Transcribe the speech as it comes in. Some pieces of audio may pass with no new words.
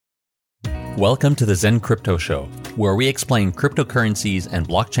Welcome to the Zen Crypto Show, where we explain cryptocurrencies and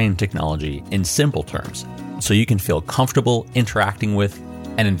blockchain technology in simple terms so you can feel comfortable interacting with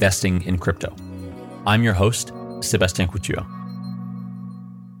and investing in crypto. I'm your host, Sébastien Couture.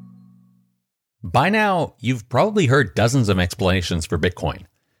 By now, you've probably heard dozens of explanations for Bitcoin.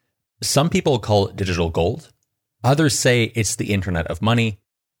 Some people call it digital gold, others say it's the Internet of Money,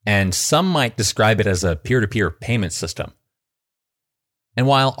 and some might describe it as a peer-to-peer payment system. And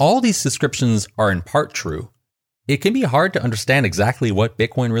while all these descriptions are in part true, it can be hard to understand exactly what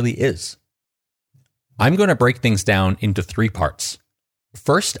Bitcoin really is. I'm going to break things down into three parts.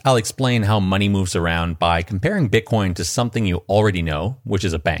 First, I'll explain how money moves around by comparing Bitcoin to something you already know, which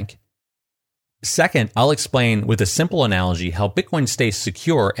is a bank. Second, I'll explain with a simple analogy how Bitcoin stays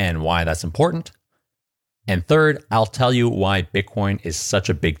secure and why that's important. And third, I'll tell you why Bitcoin is such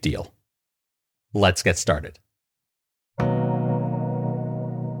a big deal. Let's get started.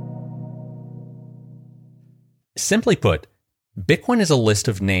 Simply put, Bitcoin is a list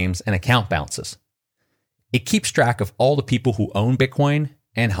of names and account balances. It keeps track of all the people who own Bitcoin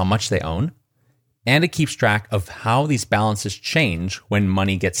and how much they own, and it keeps track of how these balances change when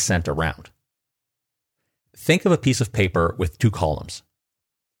money gets sent around. Think of a piece of paper with two columns.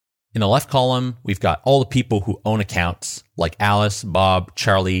 In the left column, we've got all the people who own accounts, like Alice, Bob,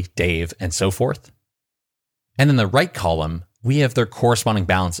 Charlie, Dave, and so forth. And in the right column, we have their corresponding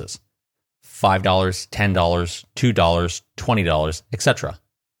balances. $5, $10, $2, $20, etc.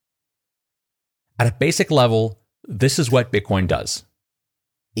 At a basic level, this is what Bitcoin does.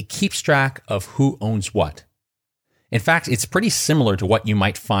 It keeps track of who owns what. In fact, it's pretty similar to what you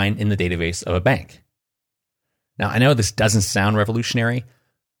might find in the database of a bank. Now, I know this doesn't sound revolutionary,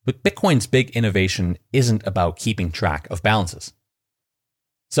 but Bitcoin's big innovation isn't about keeping track of balances.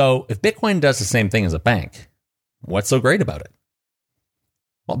 So, if Bitcoin does the same thing as a bank, what's so great about it?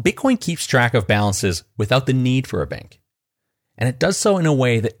 Well, Bitcoin keeps track of balances without the need for a bank. And it does so in a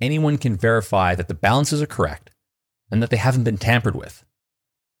way that anyone can verify that the balances are correct and that they haven't been tampered with.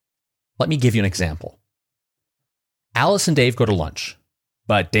 Let me give you an example. Alice and Dave go to lunch,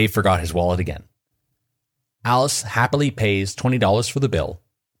 but Dave forgot his wallet again. Alice happily pays $20 for the bill,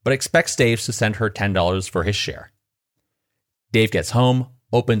 but expects Dave to send her $10 for his share. Dave gets home,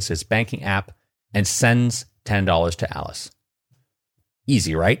 opens his banking app, and sends $10 to Alice.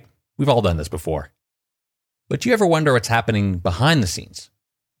 Easy, right? We've all done this before. But do you ever wonder what's happening behind the scenes?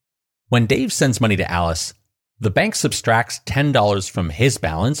 When Dave sends money to Alice, the bank subtracts $10 from his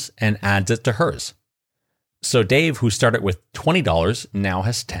balance and adds it to hers. So Dave, who started with $20, now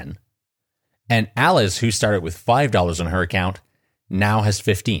has $10. And Alice, who started with $5 on her account, now has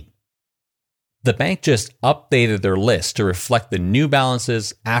 $15. The bank just updated their list to reflect the new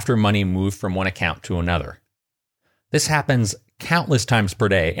balances after money moved from one account to another. This happens countless times per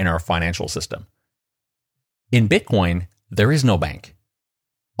day in our financial system. In Bitcoin, there is no bank.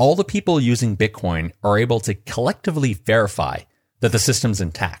 All the people using Bitcoin are able to collectively verify that the system's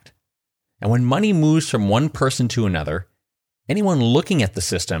intact. And when money moves from one person to another, anyone looking at the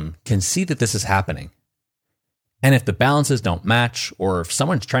system can see that this is happening. And if the balances don't match, or if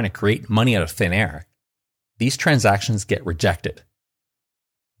someone's trying to create money out of thin air, these transactions get rejected.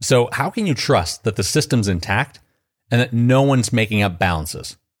 So how can you trust that the system's intact and that no one's making up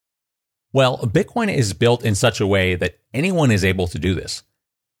balances? Well, Bitcoin is built in such a way that anyone is able to do this.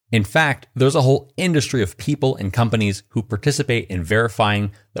 In fact, there's a whole industry of people and companies who participate in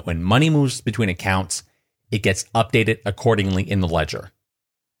verifying that when money moves between accounts, it gets updated accordingly in the ledger.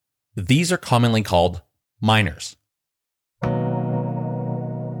 These are commonly called miners.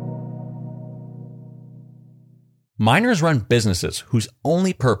 Miners run businesses whose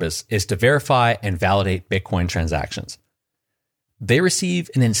only purpose is to verify and validate Bitcoin transactions. They receive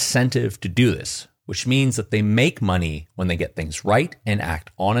an incentive to do this, which means that they make money when they get things right and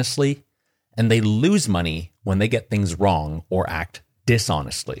act honestly, and they lose money when they get things wrong or act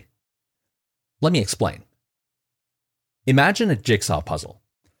dishonestly. Let me explain. Imagine a jigsaw puzzle.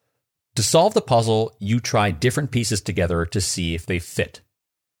 To solve the puzzle, you try different pieces together to see if they fit.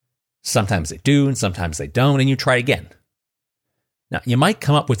 Sometimes they do, and sometimes they don't, and you try again. Now, you might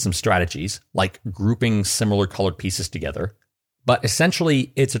come up with some strategies, like grouping similar colored pieces together, but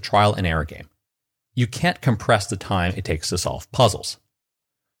essentially, it's a trial and error game. You can't compress the time it takes to solve puzzles.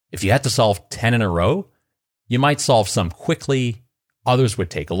 If you had to solve 10 in a row, you might solve some quickly, others would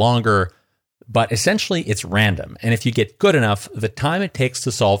take longer, but essentially it's random, and if you get good enough, the time it takes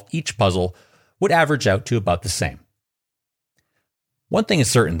to solve each puzzle would average out to about the same. One thing is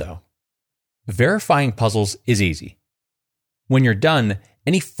certain, though. Verifying puzzles is easy. When you're done,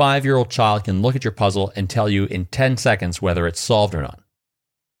 any 5-year-old child can look at your puzzle and tell you in 10 seconds whether it's solved or not.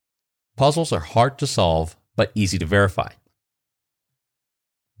 puzzles are hard to solve but easy to verify.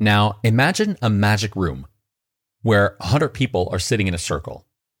 Now, imagine a magic room where 100 people are sitting in a circle.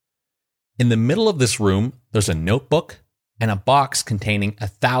 In the middle of this room, there's a notebook and a box containing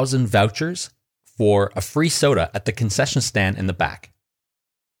 1,000 vouchers for a free soda at the concession stand in the back.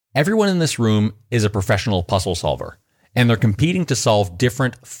 Everyone in this room is a professional puzzle solver, and they're competing to solve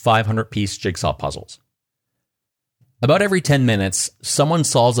different 500-piece jigsaw puzzles. About every 10 minutes, someone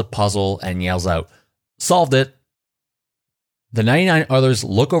solves a puzzle and yells out, "Solved it!" The 99 others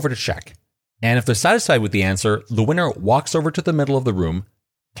look over to check, and if they're satisfied with the answer, the winner walks over to the middle of the room,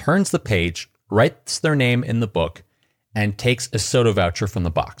 turns the page, writes their name in the book, and takes a soda voucher from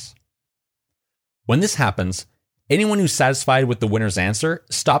the box. When this happens, anyone who's satisfied with the winner's answer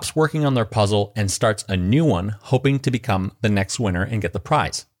stops working on their puzzle and starts a new one, hoping to become the next winner and get the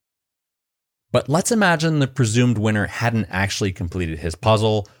prize. But let's imagine the presumed winner hadn't actually completed his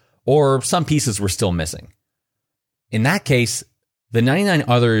puzzle, or some pieces were still missing. In that case, the 99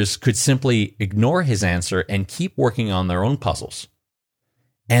 others could simply ignore his answer and keep working on their own puzzles.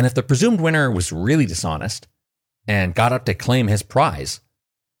 And if the presumed winner was really dishonest and got up to claim his prize,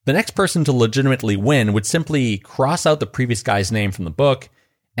 the next person to legitimately win would simply cross out the previous guy's name from the book,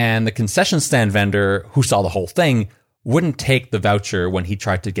 and the concession stand vendor who saw the whole thing wouldn't take the voucher when he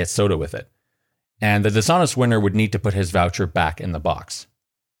tried to get soda with it. And the dishonest winner would need to put his voucher back in the box.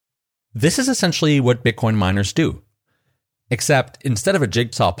 This is essentially what Bitcoin miners do. Except instead of a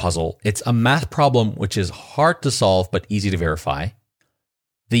jigsaw puzzle, it's a math problem which is hard to solve but easy to verify.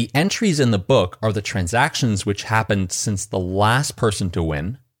 The entries in the book are the transactions which happened since the last person to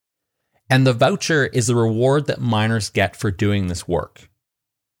win, and the voucher is the reward that miners get for doing this work.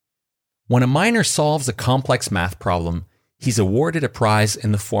 When a miner solves a complex math problem, he's awarded a prize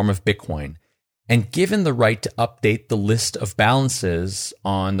in the form of Bitcoin and given the right to update the list of balances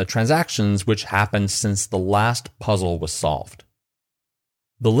on the transactions which happened since the last puzzle was solved.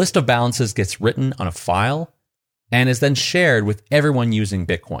 The list of balances gets written on a file and is then shared with everyone using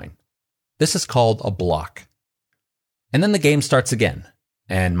Bitcoin. This is called a block. And then the game starts again,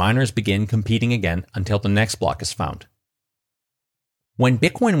 and miners begin competing again until the next block is found. When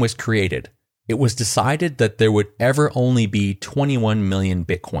Bitcoin was created, it was decided that there would ever only be 21 million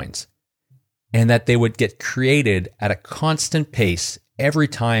Bitcoins, and that they would get created at a constant pace every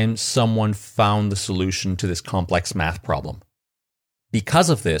time someone found the solution to this complex math problem. Because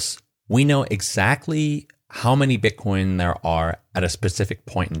of this, we know exactly how many Bitcoin there are at a specific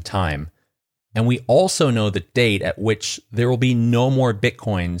point in time, and we also know the date at which there will be no more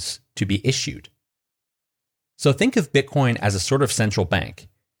Bitcoins to be issued. So think of Bitcoin as a sort of central bank,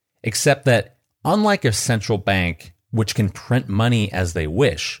 except that unlike a central bank which can print money as they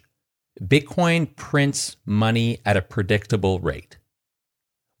wish, Bitcoin prints money at a predictable rate.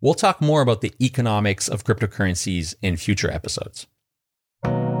 We'll talk more about the economics of cryptocurrencies in future episodes.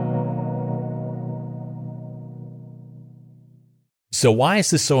 So why is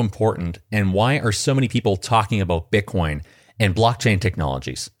this so important, and why are so many people talking about Bitcoin and blockchain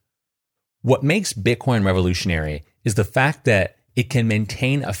technologies? What makes Bitcoin revolutionary is the fact that it can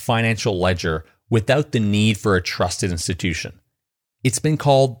maintain a financial ledger without the need for a trusted institution. It's been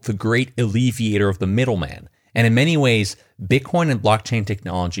called the great alleviator of the middleman, and in many ways, Bitcoin and blockchain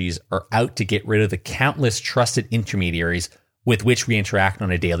technologies are out to get rid of the countless trusted intermediaries with which we interact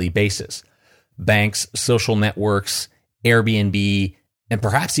on a daily basis. Banks, social networks, Airbnb, and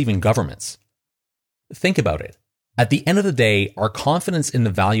perhaps even governments. Think about it. At the end of the day, our confidence in the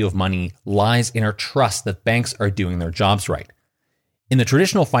value of money lies in our trust that banks are doing their jobs right. In the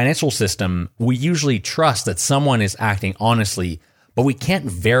traditional financial system, we usually trust that someone is acting honestly, but we can't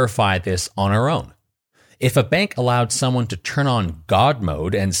verify this on our own. If a bank allowed someone to turn on God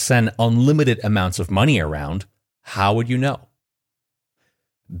mode and send unlimited amounts of money around, how would you know?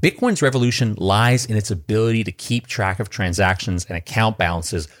 Bitcoin's revolution lies in its ability to keep track of transactions and account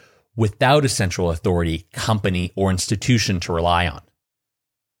balances without a central authority, company, or institution to rely on.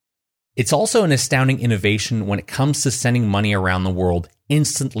 It's also an astounding innovation when it comes to sending money around the world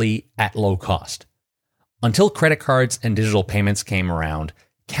instantly at low cost. Until credit cards and digital payments came around,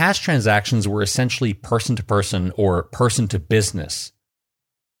 cash transactions were essentially person-to-person or person-to-business.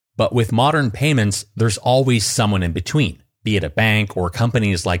 But with modern payments, there's always someone in between, be it a bank or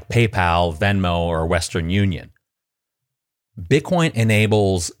companies like PayPal, Venmo, or Western Union. Bitcoin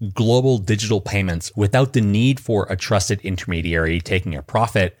enables global digital payments without the need for a trusted intermediary taking a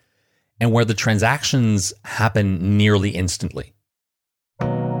profit, and where the transactions happen nearly instantly.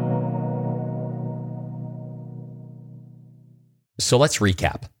 So let's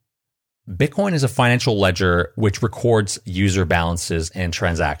recap. Bitcoin is a financial ledger which records user balances and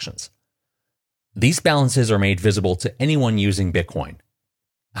transactions. These balances are made visible to anyone using Bitcoin.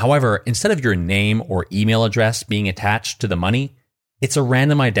 However, instead of your name or email address being attached to the money, it's a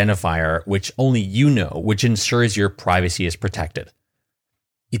random identifier which only you know, which ensures your privacy is protected.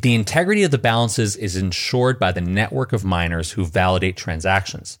 The integrity of the balances is ensured by the network of miners who validate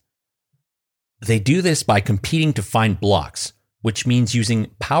transactions. They do this by competing to find blocks, which means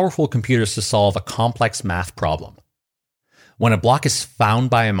using powerful computers to solve a complex math problem. When a block is found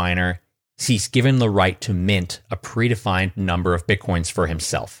by a miner, he's given the right to mint a predefined number of Bitcoins for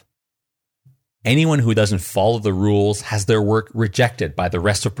himself. Anyone who doesn't follow the rules has their work rejected by the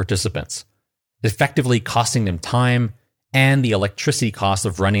rest of participants, effectively costing them time and the electricity cost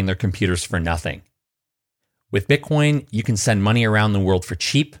of running their computers for nothing. With Bitcoin, you can send money around the world for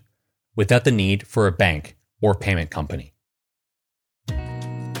cheap without the need for a bank or payment company.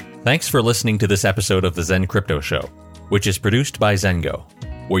 Thanks for listening to this episode of the Zen Crypto Show, which is produced by Zengo,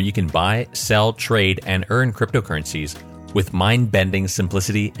 where you can buy, sell, trade, and earn cryptocurrencies with mind-bending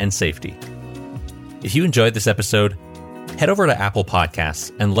simplicity and safety. If you enjoyed this episode, head over to Apple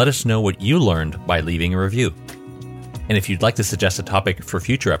Podcasts and let us know what you learned by leaving a review. And if you'd like to suggest a topic for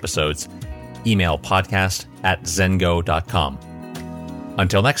future episodes, email podcast@zengo.com.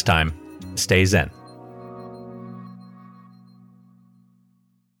 Until next time, stay Zen.